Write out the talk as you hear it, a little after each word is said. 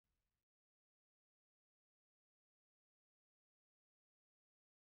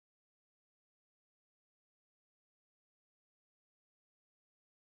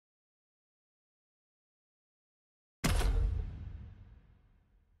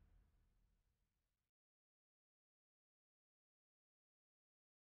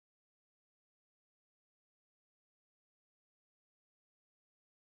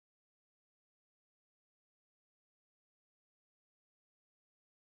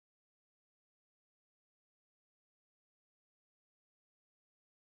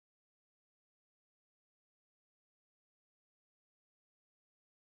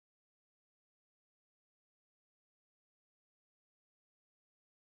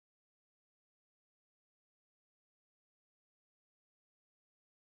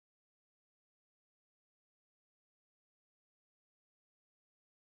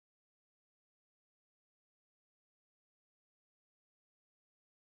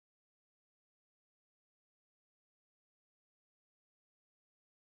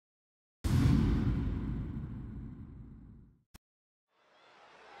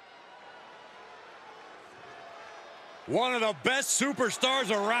One of the best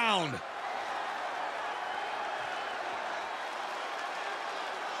superstars around.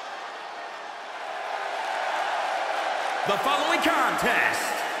 The following contest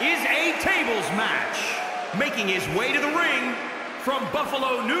is a tables match. Making his way to the ring from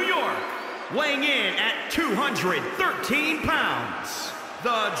Buffalo, New York, weighing in at 213 pounds,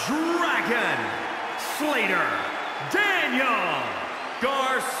 the Dragon Slater, Daniel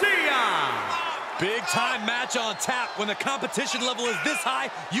Garcia. Big time match on tap. When the competition level is this high,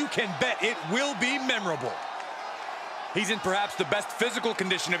 you can bet it will be memorable. He's in perhaps the best physical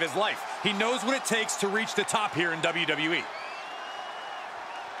condition of his life. He knows what it takes to reach the top here in WWE.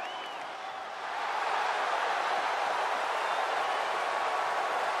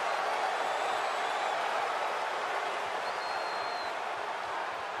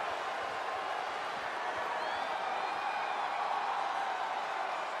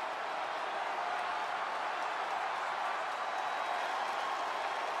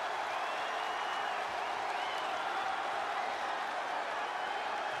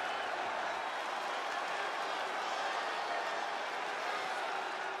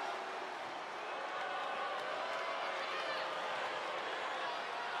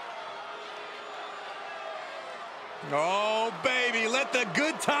 Oh, baby, let the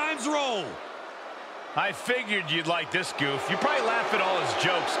good times roll. I figured you'd like this goof. You probably laugh at all his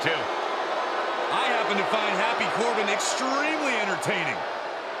jokes, too. I happen to find Happy Corbin extremely entertaining.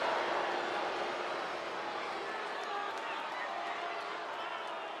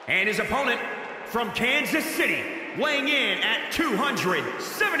 And his opponent from Kansas City, weighing in at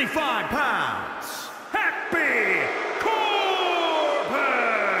 275 pounds, Happy Corbin!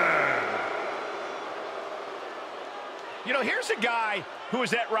 You know, here's a guy who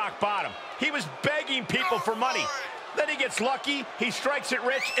was at rock bottom. He was begging people for money. Then he gets lucky, he strikes it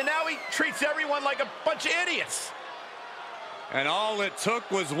rich, and now he treats everyone like a bunch of idiots. And all it took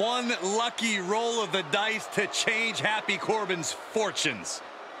was one lucky roll of the dice to change Happy Corbin's fortunes.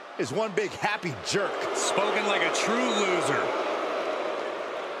 Is one big happy jerk. Spoken like a true loser.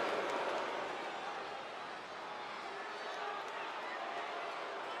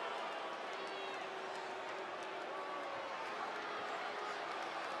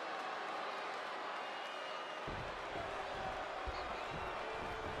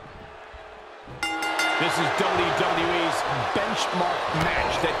 This is WWE's benchmark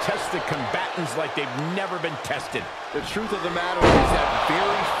match that tests the combatants like they've never been tested. The truth of the matter is that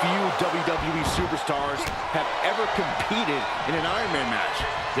very few WWE superstars have ever competed in an Ironman match.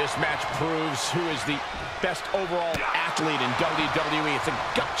 This match proves who is the best overall athlete in WWE. It's a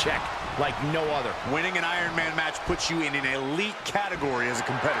gut check like no other. Winning an Ironman match puts you in an elite category as a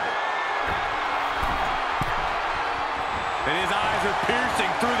competitor. And his eyes are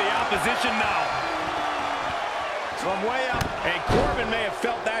piercing through the opposition now. From way up, and Corbin may have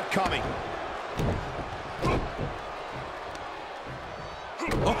felt that coming.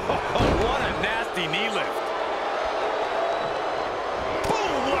 Oh, what a nasty knee lift.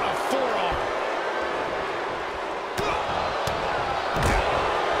 Boom, what a forearm.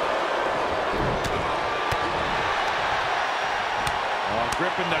 Oh,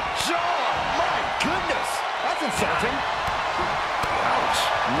 gripping the jaw. My goodness, that's insulting. Ouch.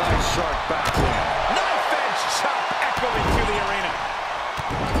 Nice sharp backhand. Knife edge chop echoing through the arena.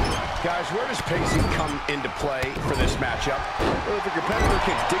 Guys, where does pacing come into play for this matchup? Well, if a competitor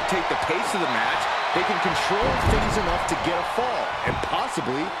can dictate the pace of the match, they can control things enough to get a fall, and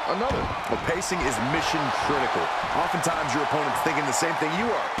possibly another. But pacing is mission critical. Oftentimes, your opponent's thinking the same thing you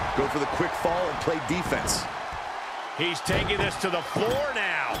are. Go for the quick fall and play defense. He's taking this to the floor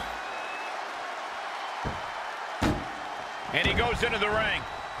now. And he goes into the ring.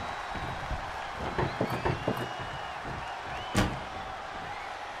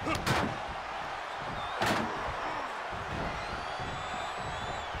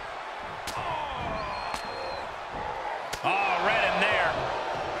 Oh, right in there.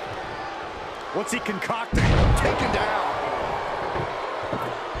 What's he concocting? Taken down.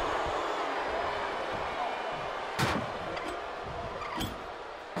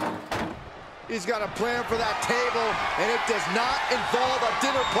 He's got a plan for that table, and it does not involve a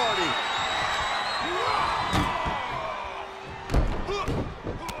dinner party.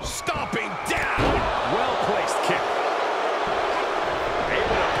 Stomping down. Well-placed kick.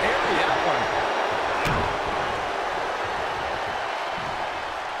 Able to parry that one.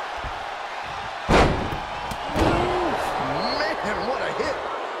 Man, what a hit.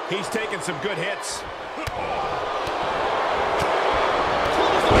 He's taking some good hits.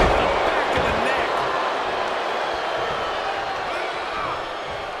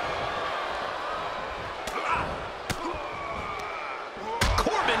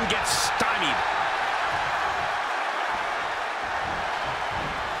 Corbin gets stymied.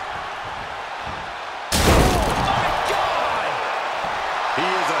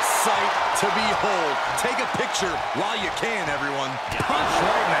 Sight to behold. Take a picture while you can, everyone. Punch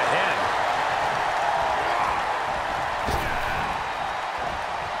right in the head.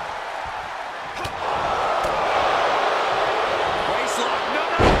 Waistlock. No.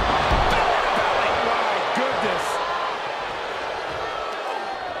 Belly to belly. My goodness.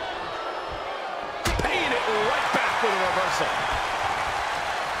 Paying it right back with a reversal.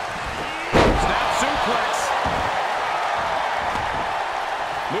 Snap suplex.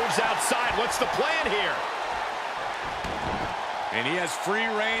 Moves outside. What's the plan here? And he has free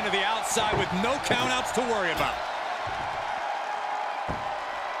reign to the outside with no countouts to worry about.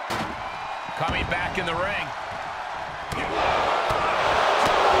 Coming back in the ring.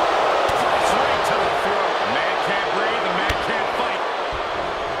 Straight to the throat. The man can't breathe. The man can't fight.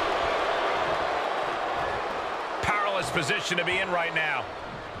 Powerless position to be in right now.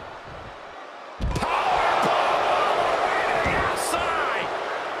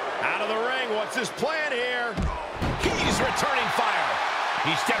 What's his plan here? He's returning fire.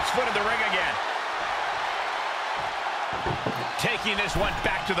 He steps foot in the ring again. Taking this one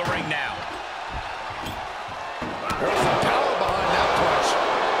back to the ring now. There's some power behind that punch.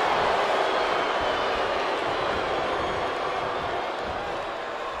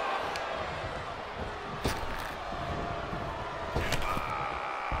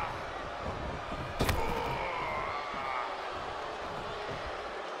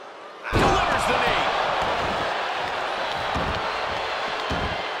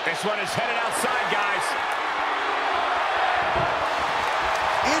 This one is headed outside, guys.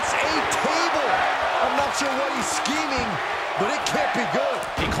 It's a table. I'm not sure what he's scheming, but it can't be good.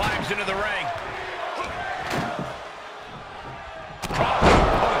 He climbs into the ring.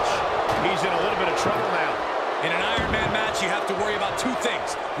 Punch. He's in a little bit of trouble now. In an Ironman match, you have to worry about two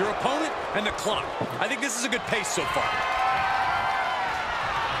things: your opponent and the clock. I think this is a good pace so far.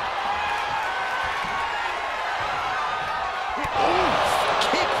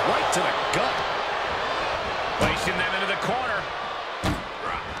 Right to the gut. Placing them into the corner.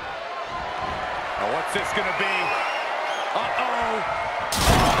 Now what's this gonna be? Uh-oh.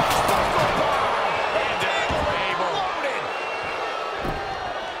 Loaded.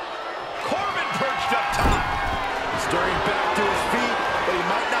 Corbin perched up top. Stirring back to his feet, but he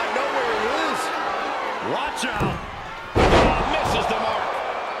might not know where he is. Watch out. Oh, misses the mark.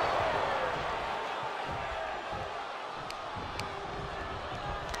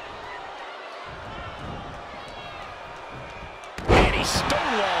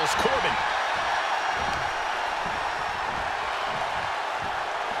 Stonewalls Corbin.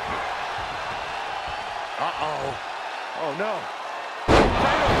 Uh-oh. Oh, no.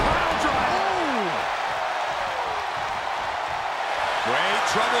 Pile drive. Great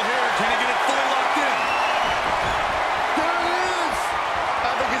trouble here. Can he get it fully locked in? There it is.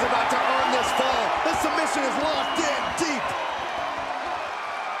 I think he's about to earn this fall. The submission is locked in deep.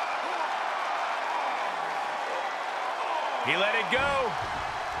 He let it go.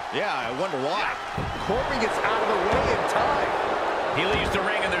 Yeah, I wonder why. Corbin gets out of the way in time. He leaves the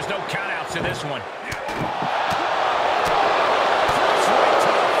ring, and there's no countouts in this one. The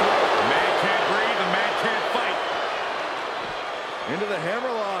man can't breathe. The man can't fight. Into the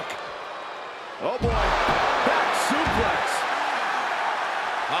hammerlock. Oh, boy. Back suplex.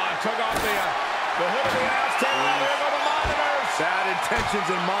 Took off the hood of the announce table. There go the monitors. Bad intentions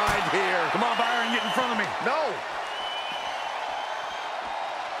in mind here. Come on, Byron, get in front of me. No.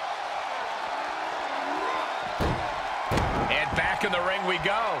 And back in the ring we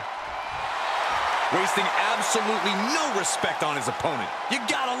go. Wasting absolutely no respect on his opponent. You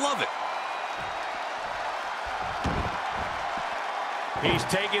gotta love it. He's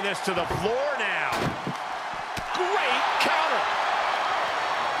taking this to the floor now. Great counter.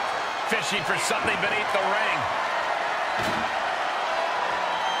 Fishing for something beneath the ring.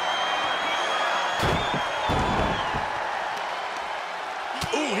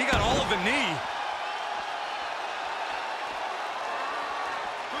 Ooh, he got all of the knee.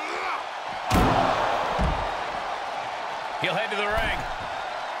 He'll head to the ring.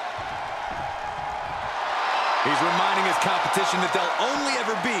 He's reminding his competition that they'll only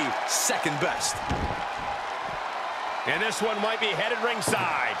ever be second best. And this one might be headed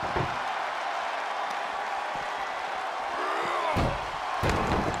ringside.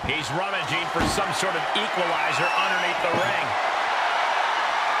 He's rummaging for some sort of equalizer underneath the ring.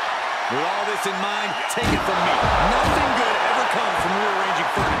 With all this in mind, take it from me. Nothing good ever comes from rearranging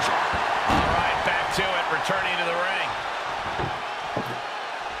furniture. All right, back to it, returning to the ring.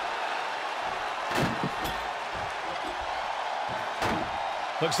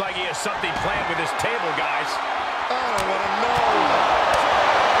 Looks like he has something planned with his table, guys. I don't want to know.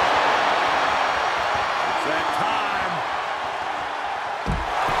 It's that time.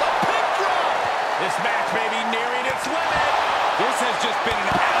 The pin drop. This match may be nearing its limit. This has just been an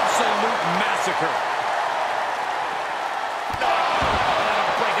absolute massacre.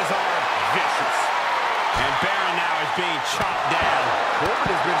 Break his arm. Vicious. And Baron now is being chopped down.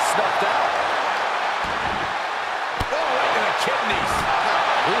 Corbin has been snuffed out. Oh, right to the kidneys.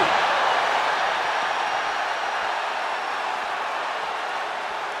 Ooh.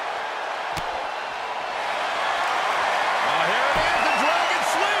 Oh, here it is, the Dragon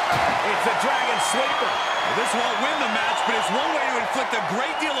Sleeper. It's the Dragon Sleeper. Well, this won't win the match, but it's one way to inflict a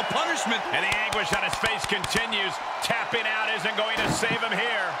great deal of punishment. And the anguish on his face continues. Tapping out isn't going to save him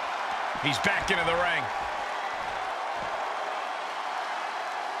here. He's back into the ring.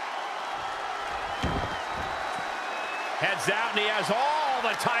 Heads out, and he has all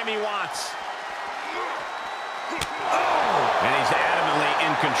the time he wants. Oh! And he's adamantly in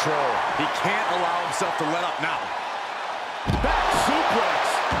control. He can't allow himself to let up now. Back suplex.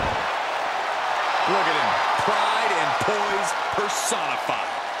 Look at him. Pride and poise personified.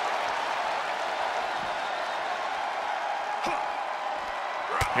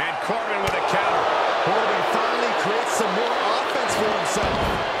 And Corbin with a counter. Corbin finally creates some more offense for himself.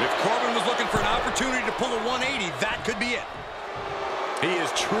 If Corbin was looking for an opportunity to pull a 180, that could be it. He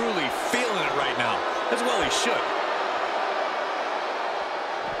is truly feeling it right now, as well he should.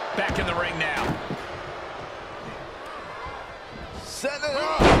 Back in the ring now. Set it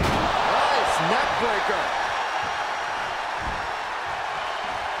up. Nice neck breaker.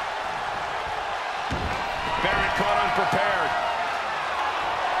 Baron caught unprepared.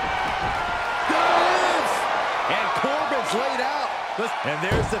 And Corbin's laid out. And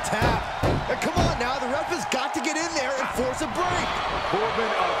there's the tap. And come on now, the ref has got to get in there and force a break.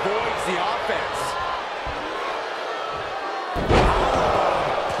 Corbin avoids the offense.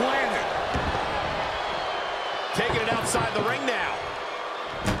 Planet. Taking it outside the ring now.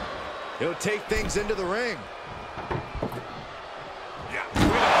 He'll take things into the ring.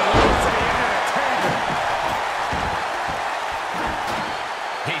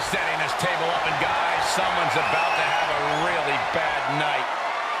 He's setting his table up, and guys, someone's about to have a really bad night.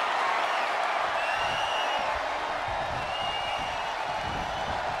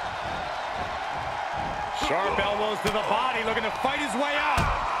 Sharp elbows to the body, looking to fight his way out.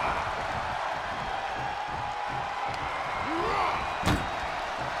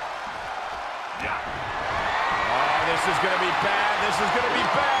 Oh, this is going to be bad. This is going to be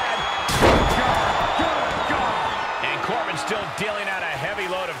bad. And Corbin still dealing out a heavy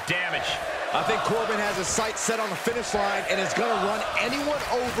load of damage. I think Corbin has his sights set on the finish line and is going to run anyone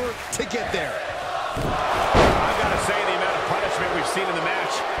over to get there. I've got to say, the amount of punishment we've seen in the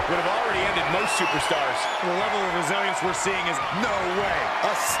match would have already ended most superstars. The level of resilience we're seeing is no way.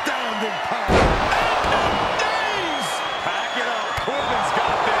 Astounding power. Days! Back it up. Corbin's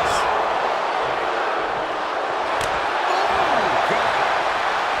got this.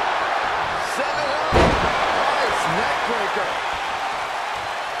 Set it up. Nice neck breaker.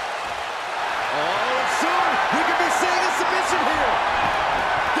 Oh, and soon we could be seeing a submission here.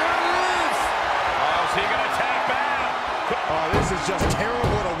 There it is. Oh, is he going to tap out? Oh, this is just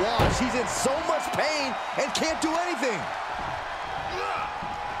terrible to watch. He's in so much pain and can't do anything.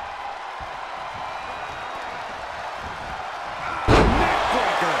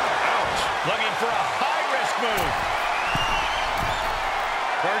 Neckbreaker. Ouch. Looking for a high-risk move.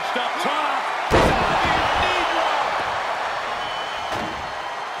 Perched up top. Knee drop.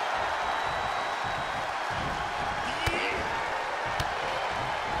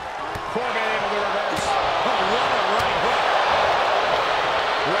 Corbin able to reverse. Oh, what a right hook.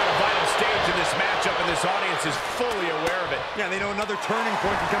 We're at a vital stage in this matchup, and this audience is fully aware of it. Yeah, they know another turning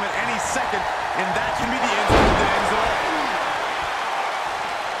point can come at any second, and that can be the incident that ends it all.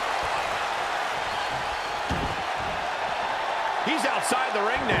 He's outside the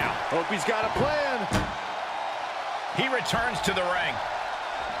ring now. Hope he's got a plan. He returns to the ring.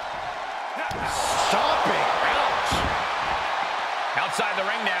 Stomping. Ouch. Outside the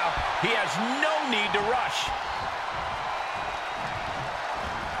ring now. He has no need to rush.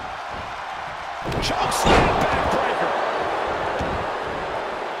 Choke slam backbreaker.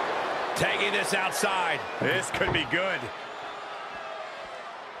 Taking this outside. This could be good.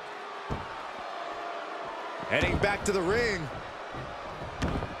 Heading back to the ring.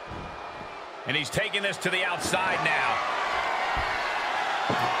 And he's taking this to the outside now.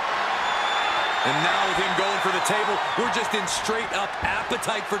 And now with him going for the table, we're just in straight up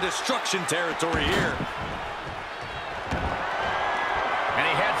appetite for destruction territory here. And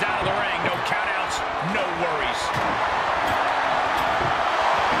he no worries.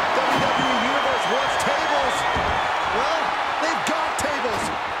 WWE Universe wants tables. Well, they've got tables.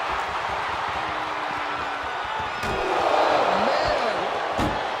 Oh, man.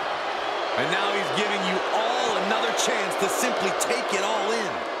 And now he's giving you all another chance to simply take it all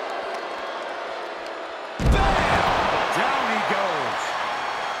in. Down he goes.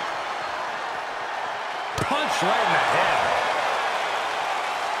 Punch right in the head.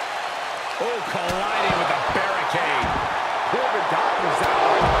 Oh, colliding with the barricade. Corbin was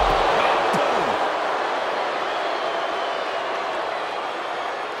out. Oh, boom.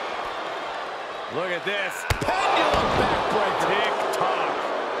 Look at this. Pendulum backbreaker. Tick-tock.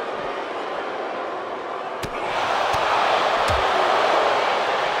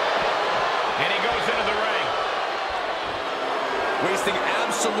 And he goes into the ring. Wasting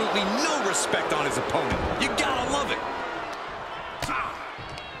absolutely no respect on his opponent. You gotta love it.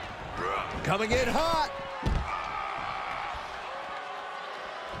 Coming in hot.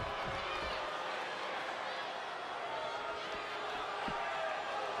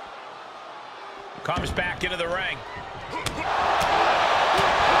 Comes back into the ring. Right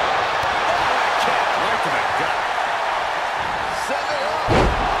to the gut. Set it up.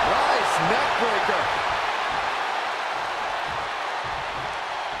 Nice neck breaker.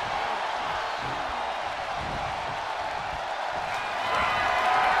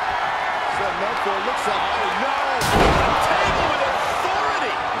 Setting up for it. Looks like, oh no. Table with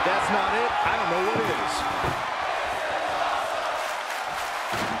authority. If that's not it, I don't know what is.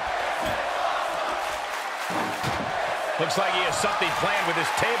 Looks like he has something planned with his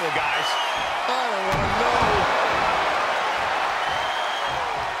table, guys. Oh, no.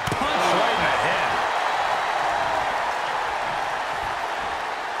 Punch right in the head.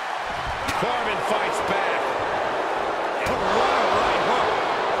 Corbin fights back. What a right hook.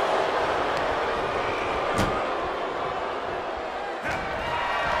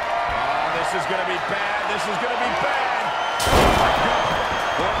 Oh, this is going to be bad. This is going to be bad. Oh, my God.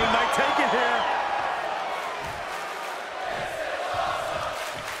 Corbin might take it here.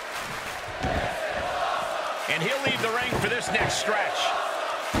 And he'll leave the ring for this next stretch.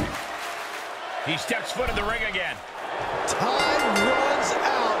 He steps foot in the ring again. Time runs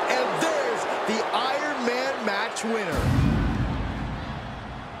out, and there's the Ironman match winner.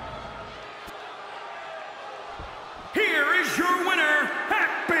 Here is your winner,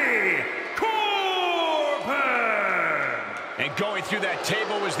 Happy Corbin! And going through that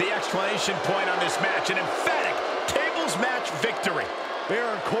table was the exclamation point on this match. An emphatic tables match victory.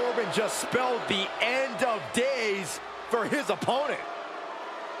 Baron Corbin just spelled the end of days for his opponent.